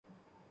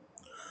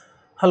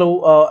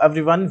Hello,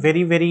 everyone.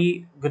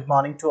 Very good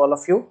morning to all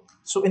of you.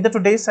 So, in the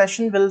today's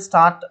session, we'll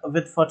start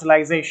with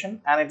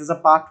fertilization, and it is a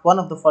part one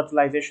of the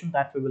fertilization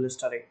that we will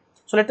study.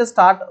 So, let us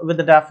start with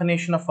the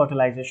definition of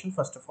fertilization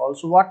first of all.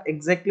 So, what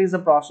exactly is the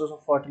process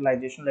of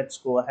fertilization? Let's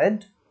go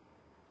ahead.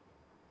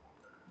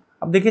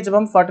 अब देखिए जब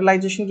हम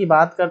fertilization की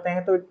बात करते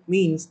हैं तो it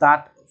means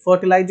that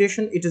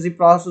fertilization it is the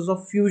process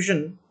of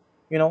fusion,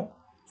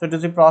 so it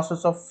is the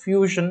process of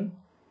fusion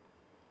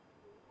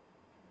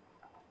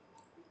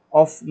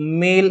of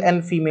male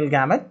and female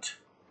gamete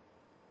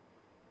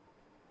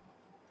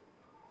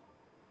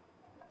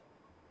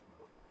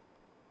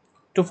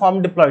to form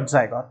diploid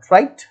zygote,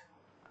 right?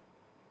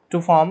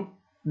 To form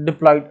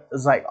diploid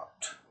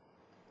zygote.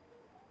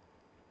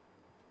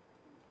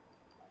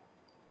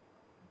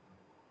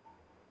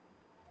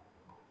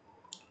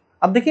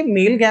 अब देखिए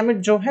male gamete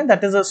जो है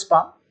that is a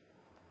sperm,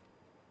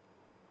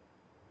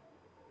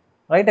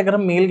 right? अगर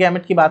हम male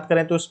gamete की बात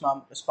करें तो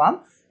sperm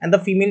and the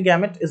female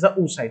gamete is a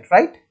oocyte,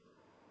 right?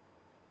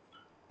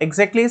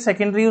 Exactly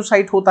secondary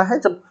oocyte होता है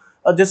जब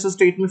जिस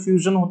स्टेट में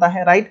फ्यूजन होता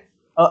है, राइट?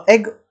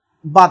 एग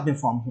बाद में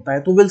फॉर्म होता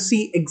है. तो will see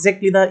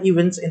exactly the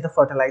events in the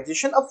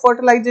fertilisation. अब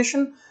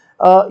fertilisation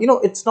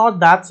it's not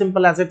that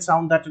simple as it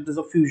sounds that it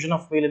is a fusion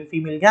of male and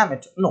female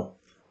gamete. No,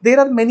 there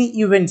are many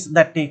events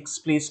that takes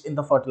place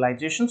in the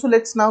fertilization. So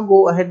let's now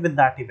go ahead with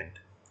that event.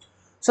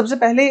 सबसे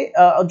पहले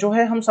जो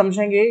है हम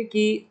समझेंगे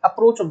कि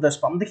approach of the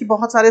sperm. देखिए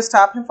बहुत सारे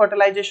स्टेप हैं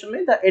फर्टिलाइजेशन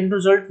में. The end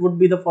result would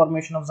be the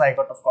formation of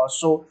zygote of course.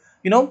 So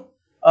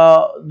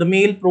the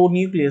male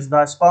pronucleus, the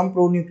sperm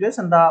pronucleus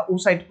and the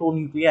oocyte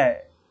pronuclei,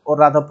 or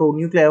rather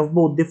pronuclei of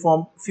both, they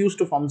fuse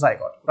to form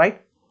zygote, right?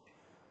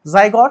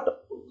 Zygote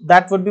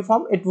that would be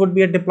formed, it would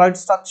be a diploid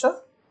structure,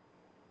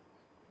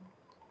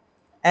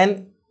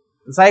 and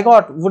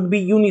zygote would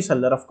be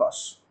unicellular, of course.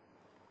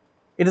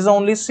 It is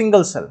only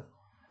single cell.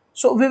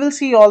 So we will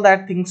see all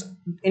that things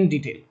in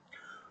detail.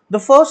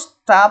 The first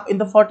step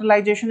in the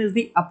fertilization is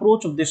the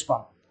approach of the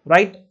sperm,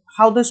 right?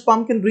 How the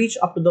sperm can reach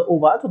up to the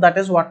ova. So that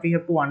is what we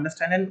have to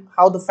understand, and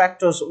how the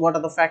factors, what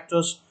are the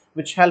factors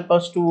which help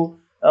us to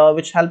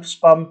which help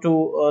sperm to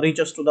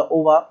reach us to the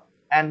ova,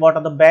 and what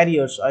are the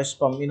barriers a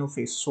sperm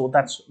face. So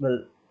that's we'll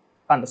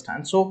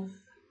understand. So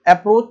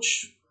approach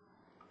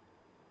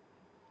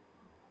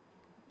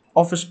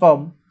of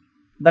sperm,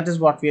 that is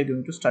what we are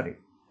going to study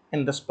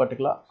in this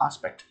particular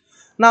aspect.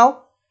 Now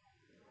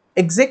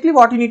exactly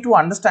what you need to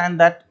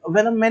understand, that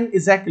when a man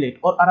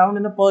ejaculate or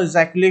around in a per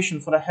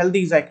ejaculation, for a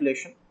healthy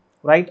ejaculation,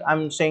 right?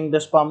 I'm saying the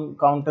sperm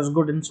count is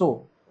good and so,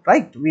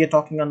 right? We are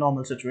talking a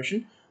normal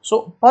situation. So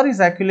per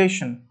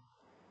ejaculation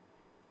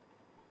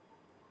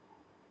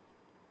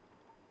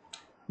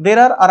there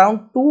are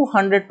around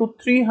 200 to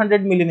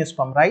 300 million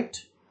sperm,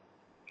 right?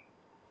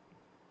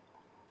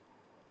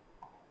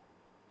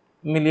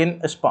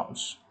 Million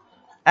sperms.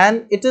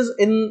 And it is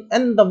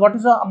and the what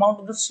is the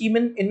amount of the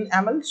semen in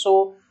ml?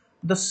 So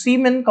the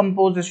semen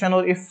composition,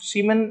 or if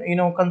semen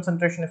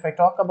concentration, if I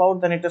talk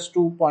about, then it is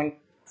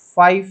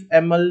 2.5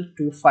 ml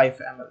to 5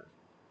 ml.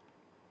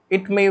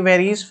 It may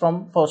varies from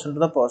person to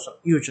the person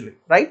usually,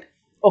 right?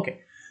 Okay,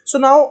 so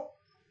now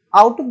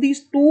out of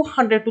these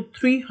 200 to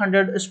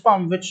 300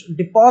 sperm which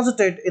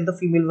deposited in the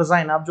female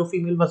vagina, अब जो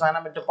female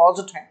vagina में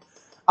deposit है,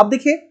 अब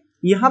देखिए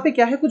यहाँ पे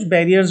क्या है, कुछ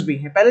बैरियर्स भी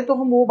हैं. पहले तो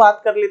हम वो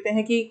बात कर लेते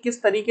हैं कि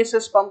किस तरीके से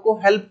स्पर्म को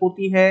हेल्प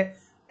होती है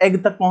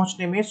एग तक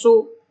पहुंचने में.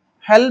 So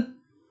help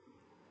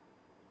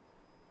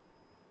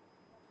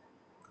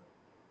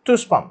to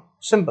sperm,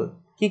 simple,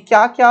 कि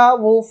क्या क्या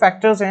वो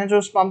फैक्टर्स हैं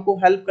जो स्पर्म को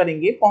हेल्प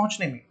करेंगे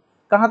पहुंचने में.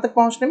 कहां तक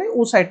पहुंचने में?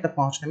 oocyte तक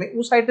पहुंचने में.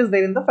 oocyte is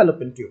there in the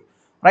fallopian tube,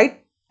 right?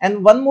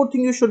 And one more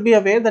thing you should be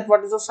aware, that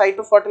what is the site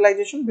of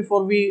fertilization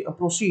before we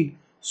proceed.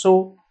 So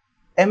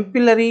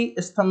ampullary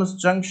isthmus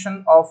junction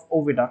of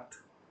oviduct.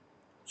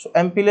 So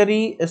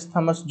ampullary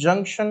isthmus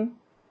junction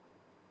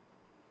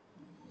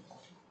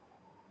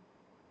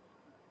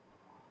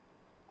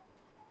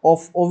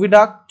of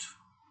oviduct,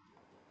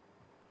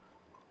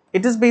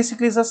 it is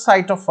basically the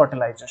site of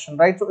fertilization,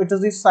 right? So it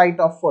is the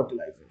site of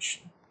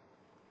fertilization.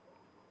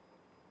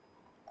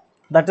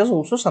 That is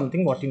also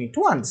something what you need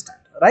to understand,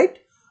 right?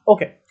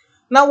 Okay,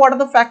 now what are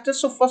the factors?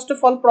 So first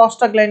of all,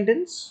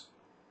 prostaglandins.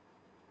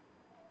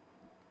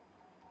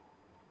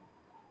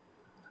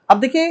 अब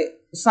देखिए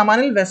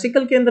समानल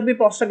vesicle के अंदर भी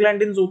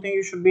prostaglandins होते हैं.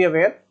 You should be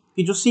aware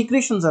कि जो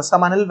secretions है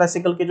समानल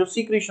वेसिकल के, जो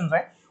सीक्रेशंस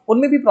हैं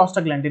उनमें भी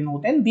प्रोस्टाग्लैंडिन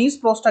होते हैं. These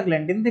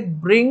prostaglandin they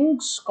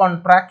brings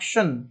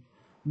contraction,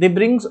 they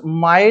brings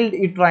mild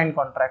uterine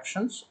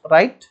contractions,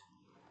 right?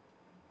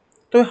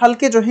 तो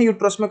हल्के जो है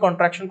यूट्रस में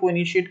कॉन्ट्रैक्शन को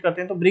इनिशिएट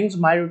करते हैं, तो ब्रिंग्स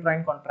माइल्ड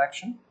यूट्राइन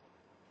कॉन्ट्रैक्शन.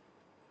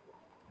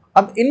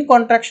 अब इन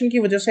कॉन्ट्रैक्शन की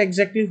वजह से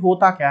एग्जैक्टली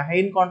होता क्या है,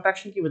 इन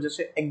कॉन्ट्रैक्शन की वजह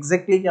से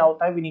एग्जैक्टली क्या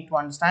होता है, we need to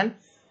understand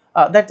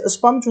that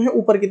sperm जो है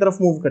ऊपर की तरफ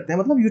मूव करते हैं,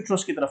 मतलब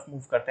यूट्रस की तरफ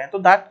मूव करते हैं. तो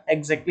that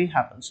exactly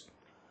happens.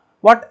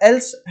 What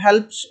else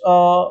helps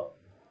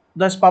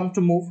the sperm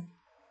to move?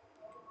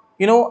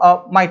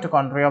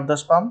 Mitochondria of the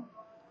sperm.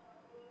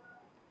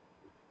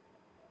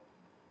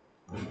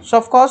 So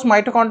of course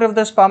mitochondria of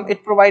the sperm, it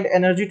provide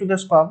energy to the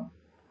sperm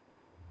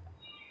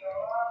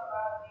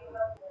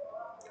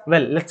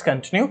well let's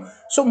continue.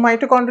 So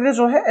mitochondria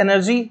जो है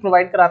energy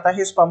provide कराता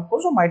है sperm को.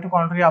 So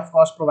mitochondria of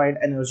course provide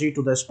energy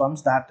to the sperms.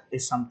 That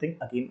is something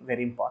again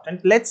very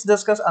important. Let's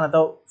discuss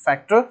another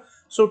factor.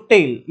 So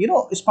tell, you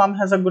know sperm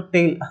has a good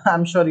tell. I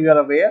am sure you are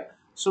aware.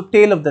 So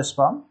tell of the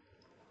sperm.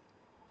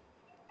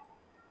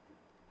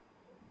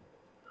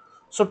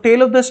 So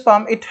tail of the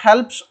sperm, it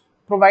helps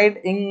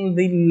providing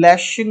the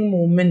lashing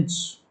movements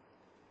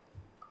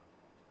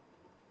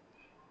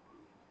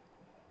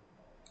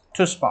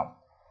to sperm.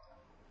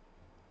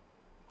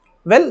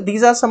 Well,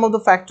 these are some of the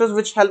factors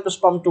which help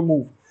sperm to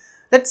move.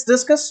 Let's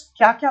discuss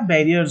क्या क्या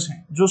barriers हैं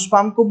जो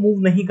sperm को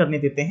move नहीं करने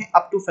देते हैं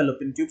up to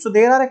fallopian tube. So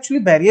there are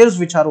actually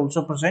barriers which are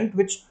also present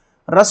which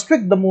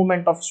restrict the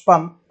movement of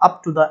sperm up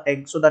to the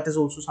egg. So that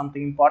is also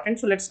something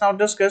important. So let's now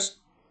discuss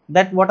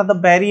that what are the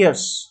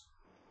barriers,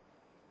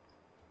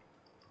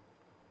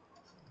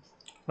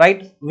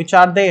 right, which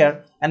are there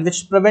and which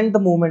prevent the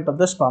movement of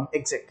the sperm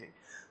exactly.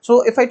 So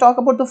if I talk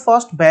about the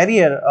first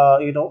barrier,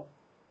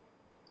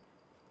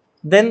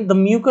 then the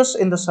mucus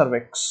in the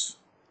cervix.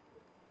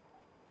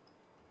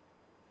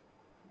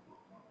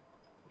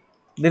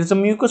 There is a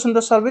mucus in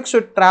the cervix, so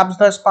it traps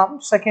the sperm.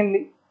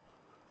 Secondly,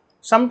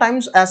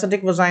 sometimes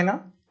acidic vagina.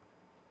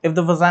 If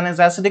the vagina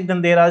is acidic,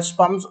 then there are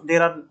sperms,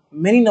 there are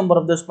many number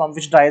of the sperm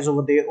which dies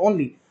over there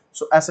only.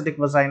 So acidic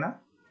vagina.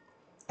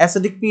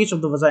 Acidic pH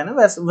of the vagina.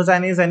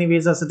 Vagina is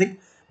anyways acidic,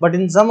 but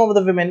in some of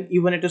the women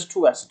even it is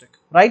too acidic,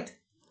 right?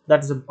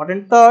 That is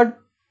important. Third,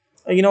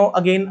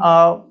 again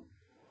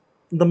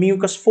the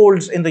mucus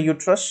folds in the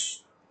uterus.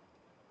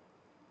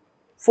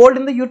 Fold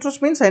in the uterus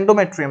means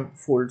endometrium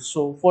fold.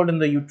 So fold in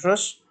the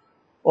uterus,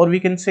 or we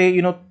can say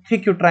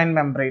thick uterine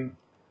membrane.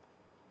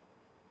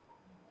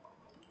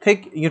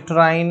 Thick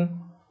uterine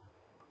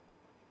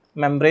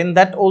membrane,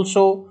 that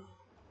also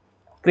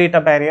create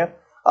a barrier.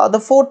 The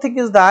fourth thing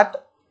is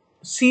that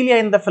cilia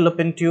in the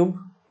fallopian tube.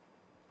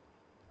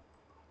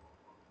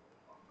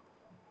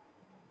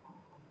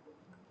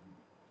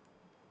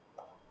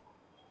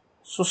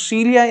 So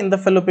cilia in the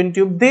fallopian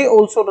tube, they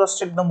also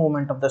restrict the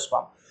movement of the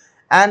sperm.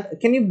 And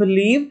can you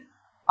believe,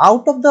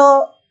 out of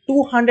the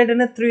 200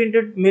 and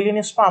 300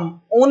 million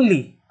sperm,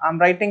 only, I'm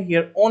writing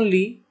here,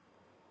 only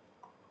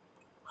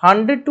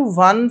 100 to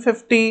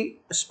 150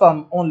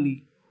 sperm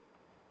only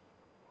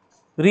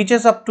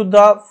reaches up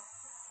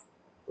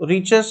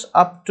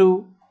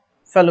to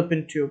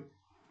fallopian tube.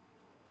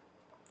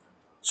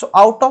 So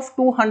out of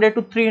 200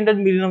 to 300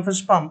 million of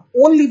sperm,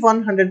 only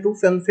 100 to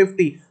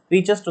 150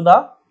 reaches to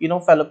the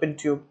fallopian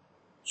tube.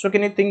 So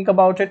can you think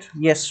about it?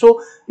 Yes.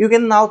 So you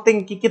can now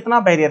think कि कितना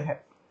barrier है.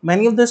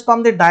 Many of the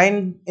sperm they die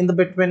in the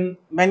between.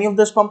 Many of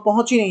the sperm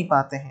पहुंच ही नहीं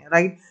पाते हैं,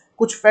 right?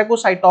 कुछ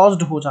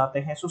phagocytosed हो जाते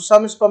हैं. So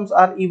some sperms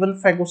are even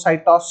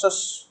phagocytosis.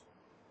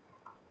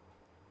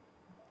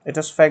 It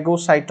is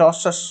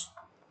phagocytosis.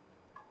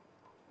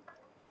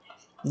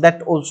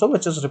 That also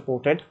which is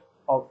reported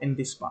in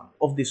the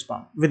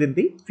sperm within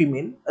the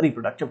female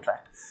reproductive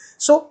tract.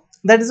 So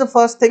that is the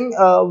first thing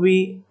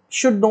we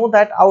should know,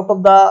 that out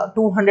of the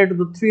 200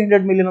 to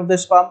 300 million of the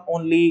sperm,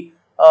 only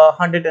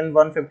 100 and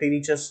 150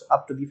 reaches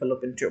up to the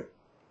fallopian tube.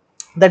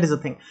 That is the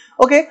thing.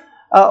 Okay,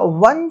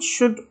 one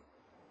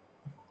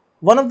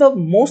of the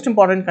most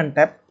important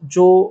concept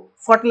जो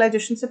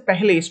fertilization से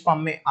पहले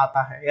sperm में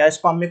आता है या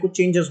sperm में कुछ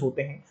changes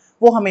होते हैं,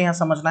 वो हमें यहाँ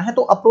समझना है.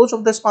 तो approach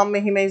of the sperm में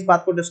ही मैं इस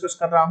बात को discuss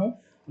कर रहा हूँ.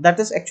 That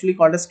is actually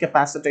called as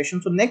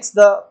capacitation. So next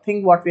the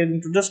thing what we are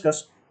going to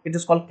discuss, it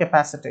is called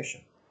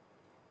capacitation.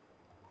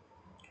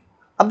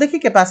 अब देखिए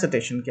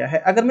capacitation क्या है.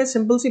 अगर मैं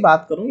सिंपल सी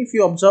बात करूं, if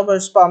you observe a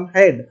sperm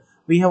head,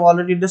 we have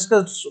already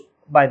discussed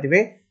by the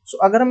way. So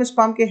अगर हम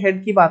sperm के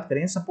head की बात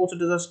करें, suppose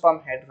it is a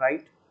sperm head,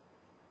 right?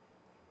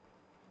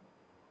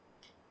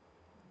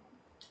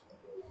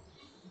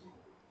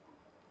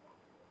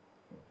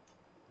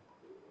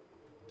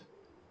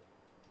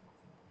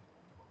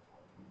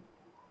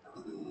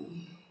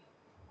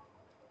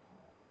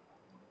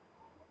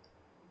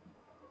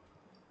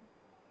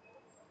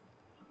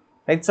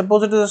 Right,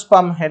 suppose it is a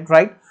sperm head,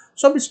 right?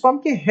 So अब sperm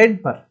के head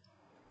पर,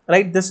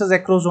 right, this is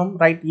acrosome,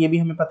 right? ये भी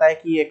हमें पता है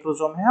कि ये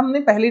acrosome है, हमने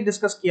पहले ही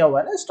डिस्कस किया हुआ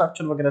है ना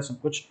स्ट्रक्चर वगैरह सब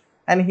कुछ.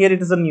 And here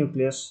it is a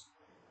nucleus.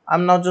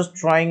 I'm not just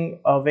drawing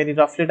a very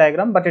roughly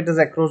diagram, but it is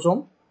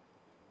acrosome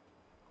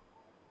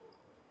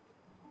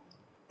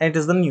and it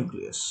is the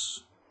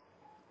nucleus,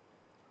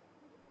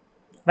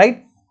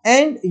 right?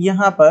 And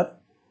यहाँ पर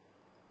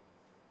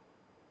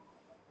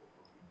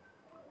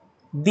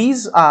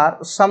these are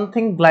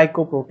something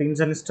glycoproteins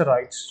and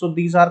steroids. So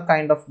these are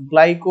kind of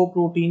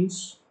glycoproteins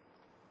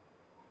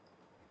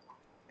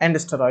and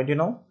steroid,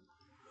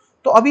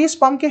 तो अभी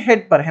sperm के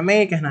head पर है, मैं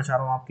ये कहना चाह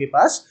रहा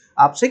हूं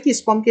आपसे कि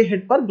स्पर्म के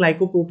हेड पर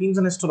ग्लाइकोप्रोटीन्स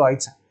एंड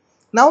स्टेरॉइड्स हैं.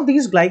 Now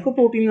these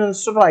glycoprotein and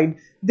steroid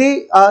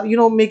they are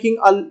making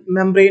a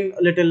membrane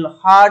little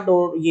hard,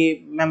 और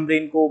ये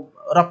मेम्ब्रेन को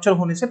रप्चर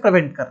होने से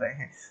प्रिवेंट कर रहे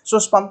हैं. सो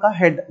स्पर्म का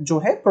हेड जो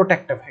है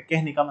प्रोटेक्टिव है.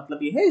 कहने का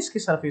मतलब ये है इसकी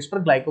सरफेस पर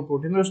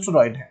ग्लाइकोप्रोटीन और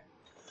स्टेरॉइड है.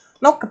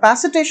 नाउ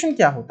कैपेसिटेशन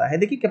क्या होता है?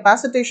 देखिए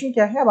कैपेसिटेशन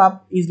क्या है, अब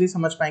आप इजीली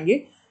समझ पाएंगे.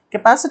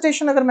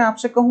 कैपेसिटेशन अगर मैं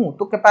आपसे कहूं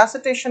तो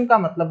कैपेसिटेशन का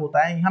मतलब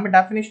होता है, यहां मैं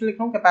डेफिनेशन लिख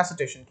रहा हूं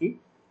कैपेसिटेशन की.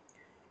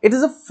 It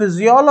is a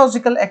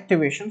physiological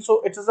activation. So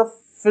it is a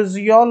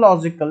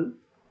physiological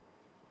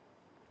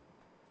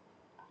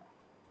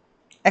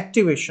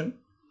activation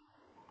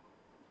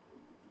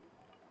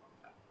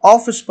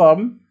of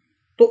sperm.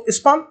 तो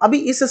स्पर्म अभी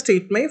इस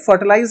स्टेट में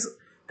फर्टिलाइज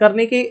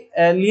करने के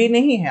लिए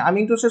नहीं है, आई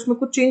मीन टू से इसमें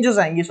कुछ चेंजेस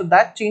आएंगे, so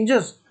that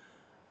changes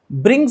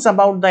brings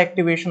about the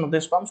activation of the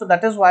sperm. So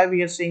that is why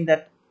we are saying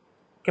that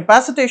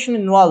capacitation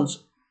involves,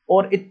 or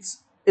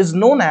is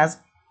known as,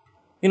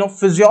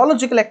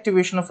 physiological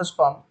activation of a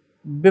sperm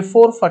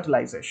before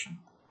fertilization.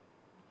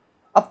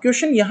 अब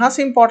question यहां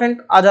से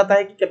important आ जाता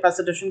है कि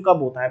capacitation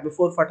कब होता है,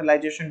 before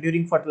fertilisation,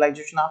 during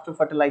fertilisation, after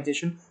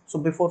fertilisation. So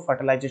before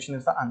fertilisation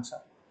is the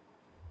answer.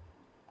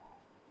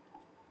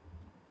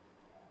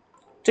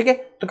 ठीक है,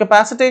 तो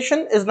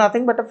capacitation is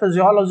nothing but a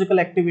physiological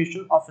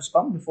activation of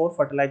sperm before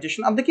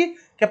fertilisation. अब देखिए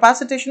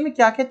कैपेसिटेशन में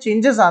क्या क्या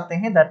चेंजेस आते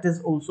हैं, that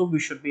is also we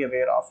should be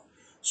aware of.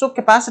 So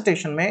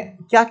capacitation में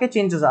क्या क्या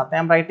चेंजेस आते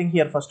हैं, I am writing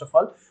here first of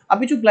all.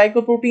 अभी जो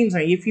ग्लाइकोप्रोटीन्स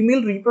हैं ये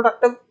फीमेल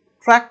रिप्रोडक्टिव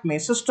ट्रैक्ट में,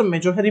 सिस्टम में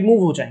जो है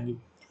रिमूव हो जाएंगी।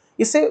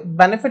 इससे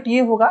बेनिफिट ये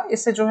होगा,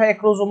 इससे जो है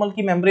एक्रोसोमल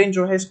की मेम्ब्रेन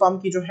जो है, स्पर्म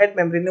की जो हेड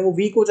मेम्ब्रेन है वो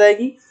वीक हो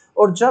जाएगी,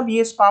 और जब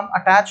ये स्पर्म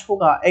अटैच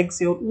होगा एग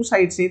से और यू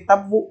साइड से,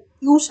 तब वो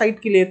यू साइड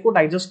की लेयर को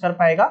डाइजेस्ट कर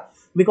पाएगा,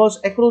 बिकॉज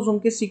एक्रोसोम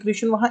के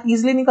सीक्रेशन वहां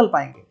इजिली निकल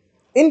पाएंगे।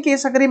 इन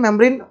केस अगर ये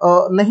मेम्ब्रेन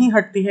नहीं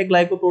हटती है,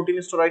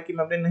 ग्लाइकोप्रोटीन स्टेरॉइड की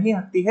मेम्ब्रेन नहीं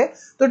हटती है,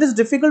 तो it is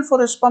difficult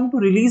for sperm to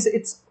release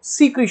it's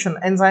secretion,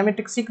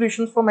 enzymatic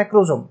secretion from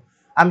acrosome.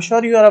 I am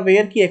sure you are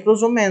aware कि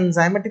एक्रोसोम में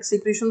एंजाइमेटिक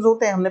सीक्रेशंस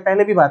होते हैं, हमने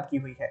पहले भी बात की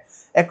हुई है।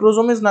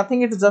 Acrosome is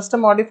nothing, it is just a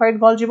modified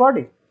Golgi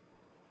body,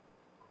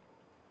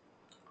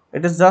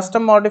 it is just a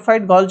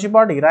modified Golgi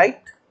body,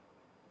 right.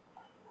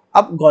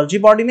 अब गोल्जी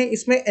बॉडी ने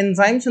इसमें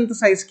एंजाइम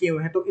सिंथेसाइज किए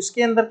हुए हैं, तो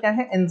इसके अंदर क्या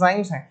है,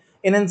 एंजाइम्स हैं।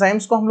 इन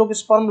एंजाइम्स को हम लोग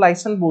स्पर्म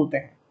लाइसिन बोलते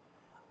हैं।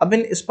 अब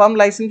इन स्पर्म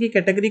लाइसिन की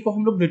कैटेगरी को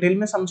हम लोग डिटेल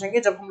में समझेंगे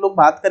जब हम लोग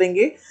बात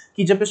करेंगे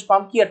कि जब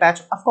स्पर्म की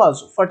अटैच, ऑफ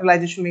कोर्स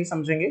फर्टिलाइजेशन में ही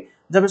समझेंगे,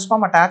 जब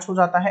स्पर्म अटैच हो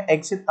जाता है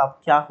एग से तब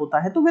क्या होता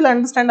है, तो will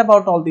understand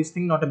about all this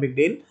thing, not a big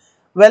deal.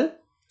 Well,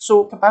 so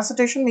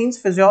capacitation means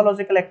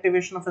physiological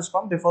activation of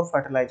sperm before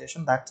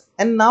fertilization, that,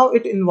 and now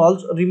it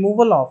involves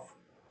removal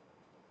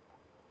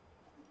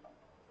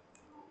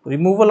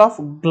of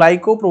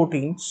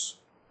glycoproteins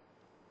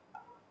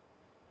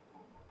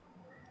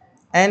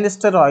and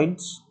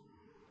steroids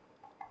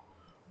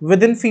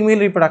within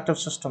female reproductive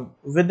system,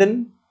 within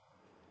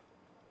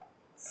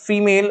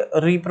female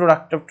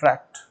reproductive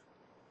tract।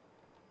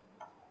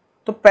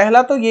 तो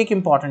पहला तो ये एक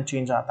important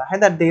change आता है,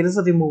 that there is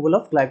a removal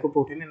of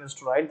glycoprotein and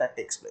steroid that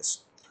takes place।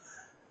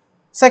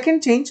 Second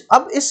change,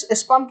 अब इस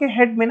sperm के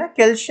हेड में ना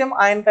कैल्शियम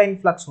आयन का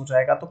इन्फ्लक्स हो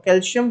जाएगा, तो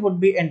calcium would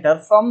be enter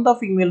from the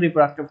female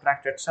reproductive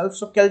tract itself.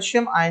 So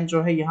calcium ion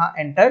जो है यहाँ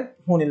एंटर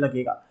होने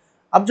लगेगा।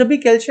 अब जब भी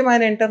कैल्शियम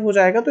आयन एंटर हो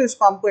जाएगा तो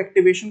स्पर्म को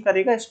एक्टिवेशन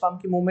करेगा, स्पर्म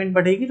की मूवमेंट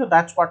बढ़ेगी, तो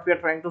that's what we are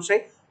trying to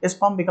से,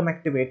 sperm become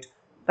activate,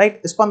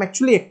 right, sperm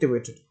actually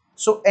activated.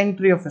 So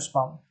entry of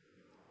sperm,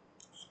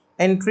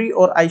 entry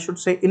और I should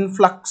say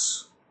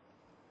influx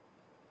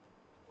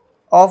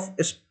of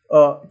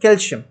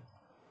calcium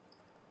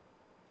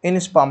in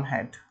sperm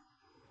head,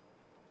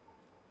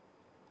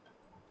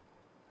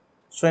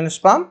 so in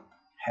sperm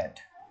head,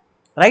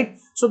 right,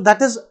 so that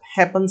is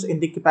happens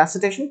in the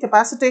capacitation।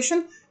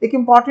 capacitation एक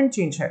important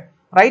change है,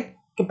 right,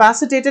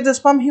 capacitated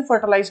sperm ही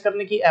fertilize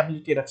करने की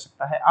ability रख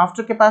सकता है।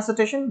 after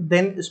capacitation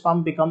then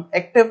sperm become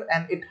active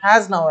and it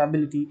has now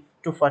ability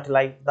to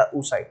fertilize the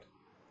oocyte।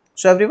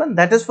 so everyone,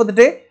 that is for the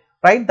day,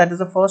 right, that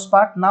is the first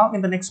part। now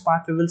in the next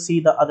part we will see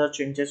the other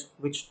changes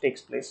which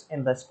takes place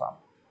in the sperm,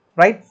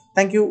 right।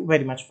 thank you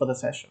very much for the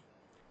session।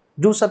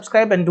 do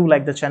subscribe and do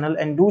like the channel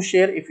and do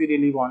share if you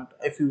really want,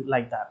 if you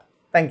like that।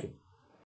 thank you।